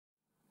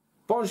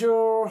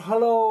Bonjour,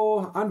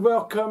 hello, and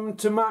welcome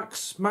to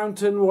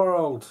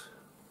MaxMountainWorld.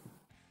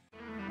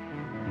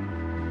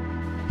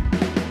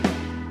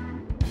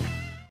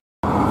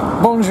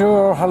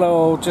 Bonjour,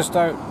 hello, just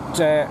out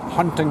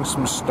hunting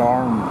some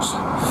storms.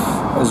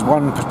 There's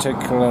one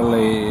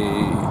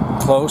particularly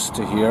close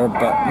to here,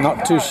 but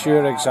not too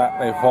sure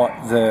exactly what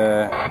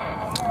the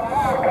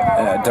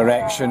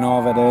direction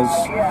of it is.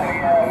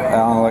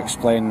 I'll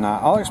explain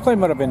that. I'll explain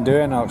what I've been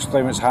doing, I'll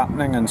explain what's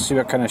happening and see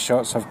what kind of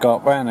shots I've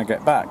got when I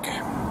get back.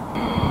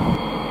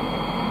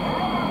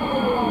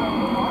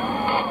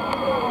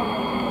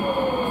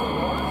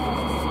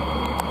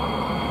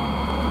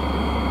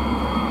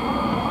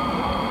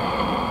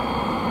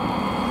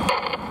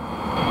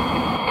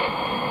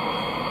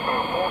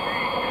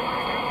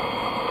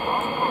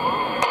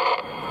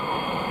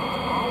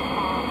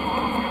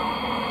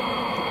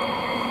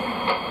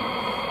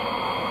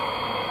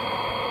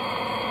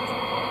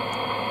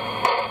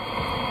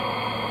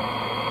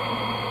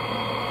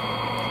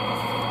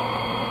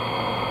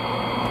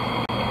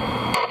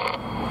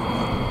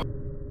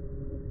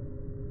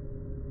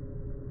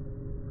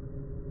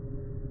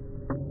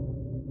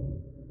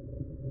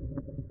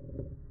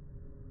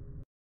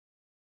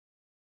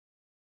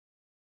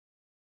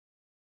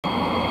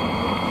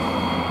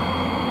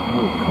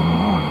 Oh, come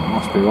on,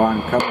 must be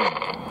one coming.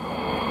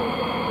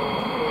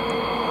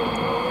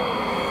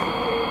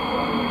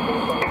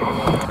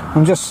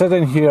 I'm just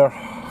sitting here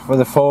with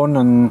the phone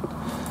and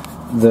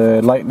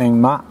the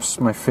Lightning Maps,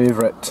 my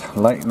favourite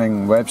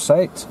Lightning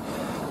website,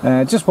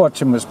 just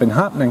watching what's been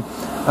happening.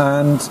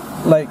 And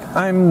like,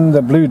 I'm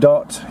the blue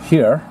dot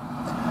here,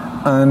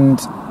 and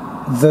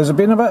there's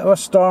been a bit of a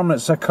storm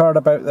that's occurred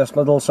about this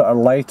little sort of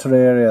lighter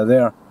area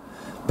there,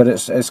 but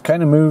it's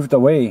kind of moved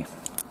away.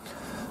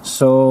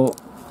 So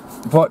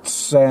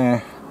what's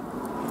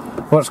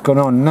going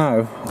on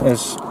now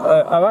is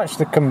I've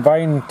actually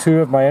combined two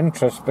of my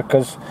interests,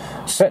 because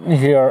sitting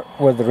here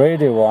with the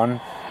radio on,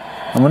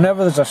 and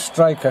whenever there's a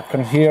strike I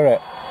can hear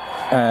it,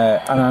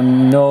 and I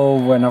know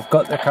when I've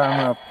got the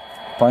camera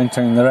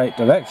pointing in the right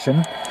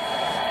direction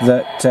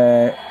that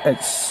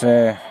it's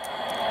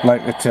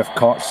likely to have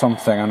caught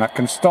something, and I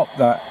can stop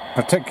that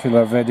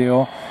particular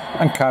video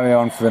and carry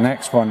on for the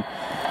next one,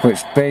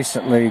 which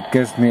basically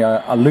gives me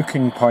a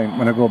looking point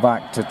when I go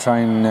back to try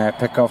and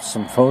pick off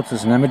some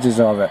photos and images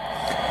of it.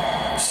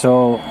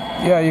 So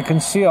yeah, you can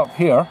see up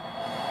here,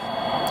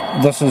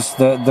 this is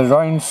the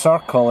round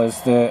circle, is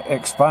the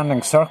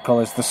expanding circle,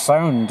 is the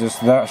sound, is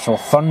the actual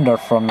thunder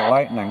from the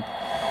lightning.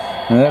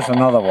 And there's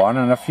another one,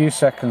 and a few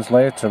seconds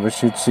later we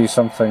should see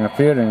something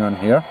appearing on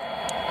here.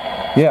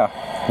 Yeah,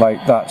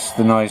 like that's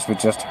the noise we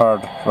just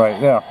heard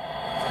right there.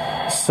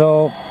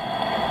 So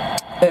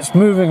it's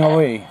moving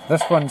away.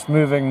 This one's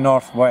moving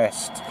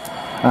northwest,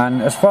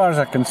 and as far as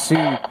I can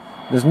see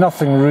there's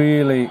nothing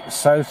really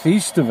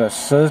southeast of us,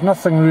 so there's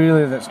nothing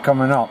really that's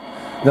coming up.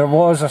 There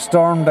was a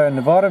storm down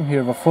the bottom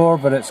here before,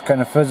 but it's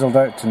kind of fizzled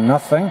out to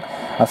nothing,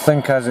 I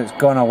think, as it's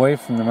gone away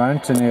from the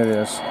mountain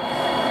areas.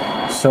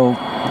 So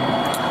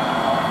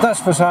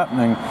that's what's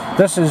happening.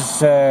 This is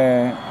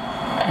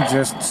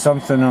just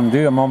something I'm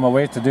doing. I'm on my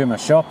way to do my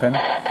shopping,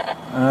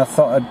 and I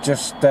thought I'd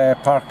just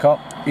park up,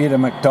 eat a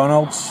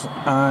McDonald's,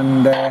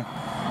 and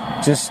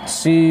just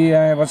see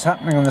what's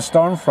happening on the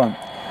storm front.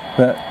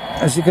 But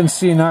as you can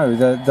see now,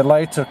 the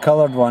lighter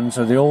coloured ones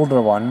are the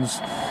older ones.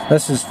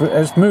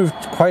 It's moved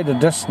quite a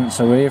distance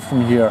away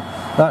from here.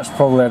 That's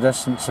probably a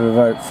distance of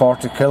about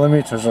 40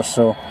 kilometres or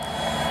so.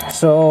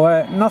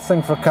 So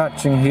nothing for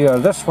catching here.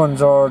 This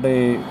one's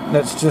already,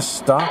 it's just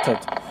started.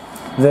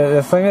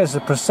 The thing is,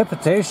 the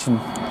precipitation,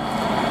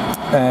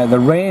 the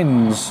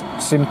rains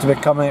seem to be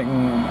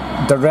coming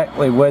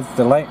directly with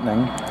the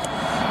lightning.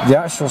 The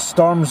actual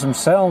storms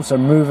themselves are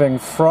moving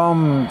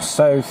from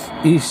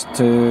southeast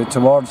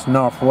towards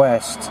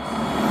northwest,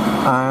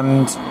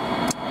 and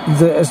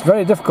it's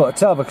very difficult to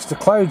tell, because the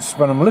clouds,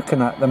 when I'm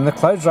looking at them, the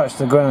clouds are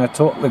actually going in a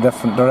totally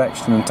different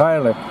direction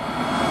entirely.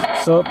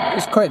 So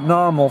it's quite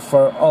normal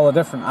for all the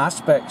different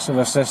aspects of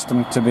a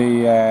system to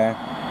be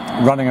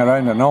running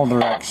around in all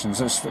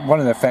directions. It's one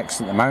of the effects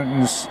that the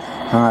mountains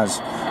has.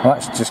 I've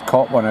actually just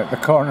caught one out the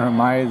corner of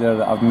my eye there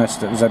that I've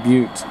missed. It was a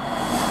butte.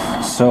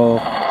 So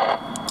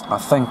I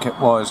think it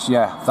was,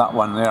 yeah, that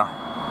one there.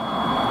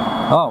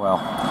 Oh well.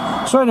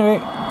 So anyway,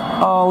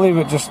 I'll leave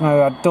it just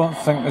now. I don't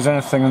think there's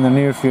anything in the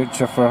near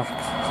future for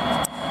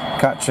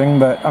catching,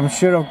 but I'm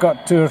sure I've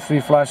got 2 or 3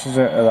 flashes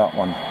out of that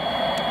one.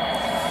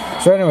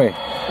 So anyway,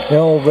 the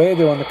old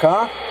radio in the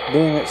car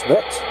doing its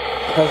bit.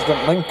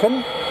 President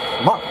Lincoln,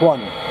 Mach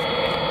 1.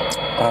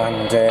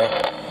 And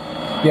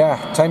yeah,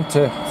 time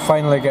to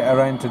finally get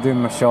around to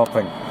doing my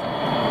shopping.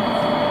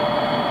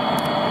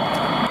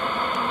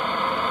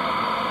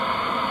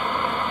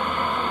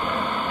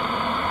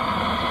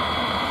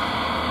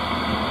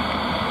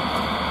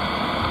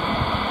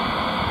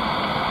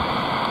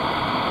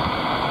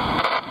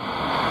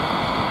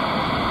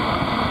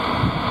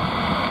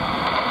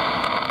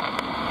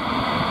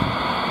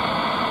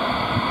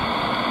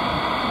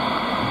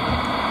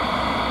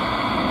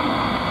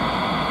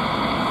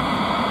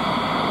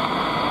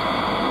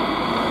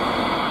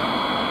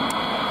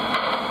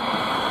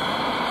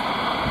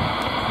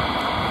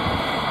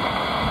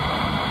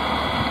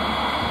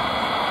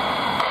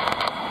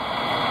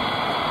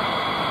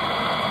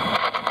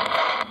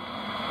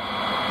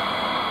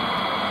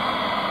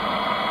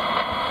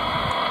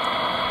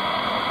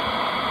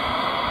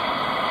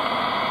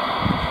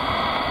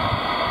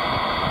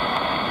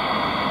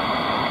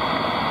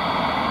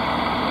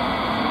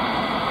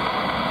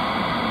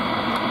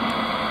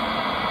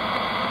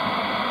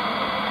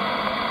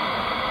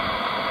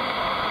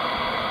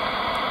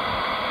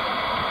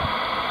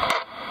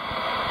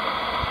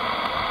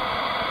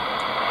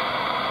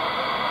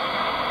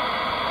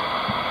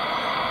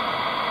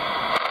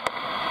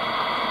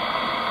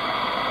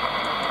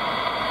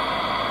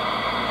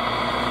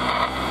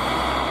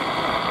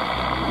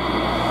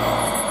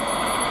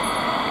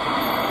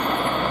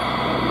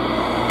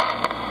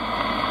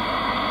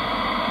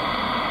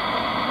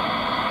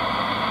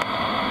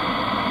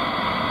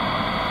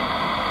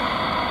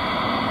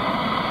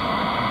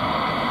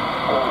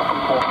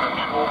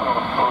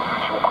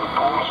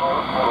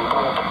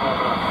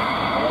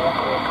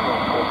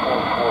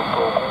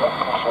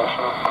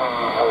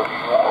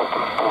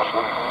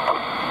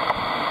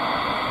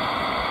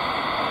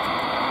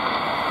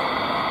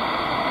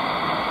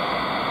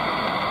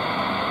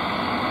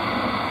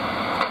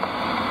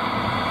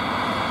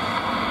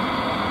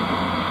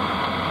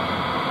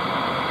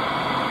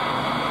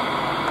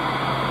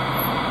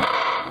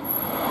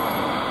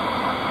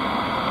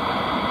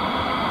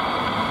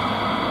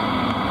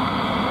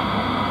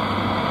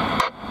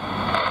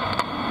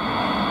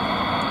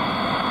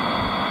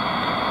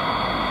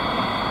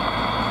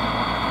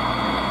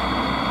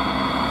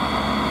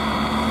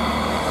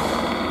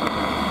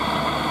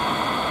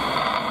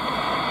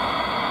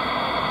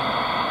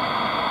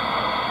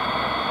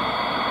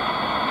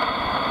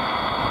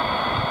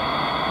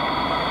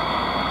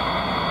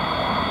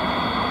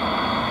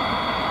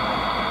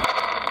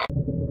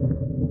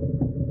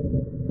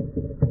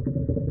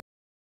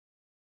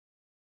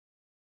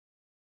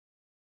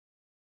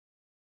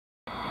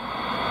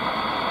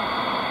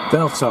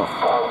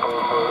 Delta.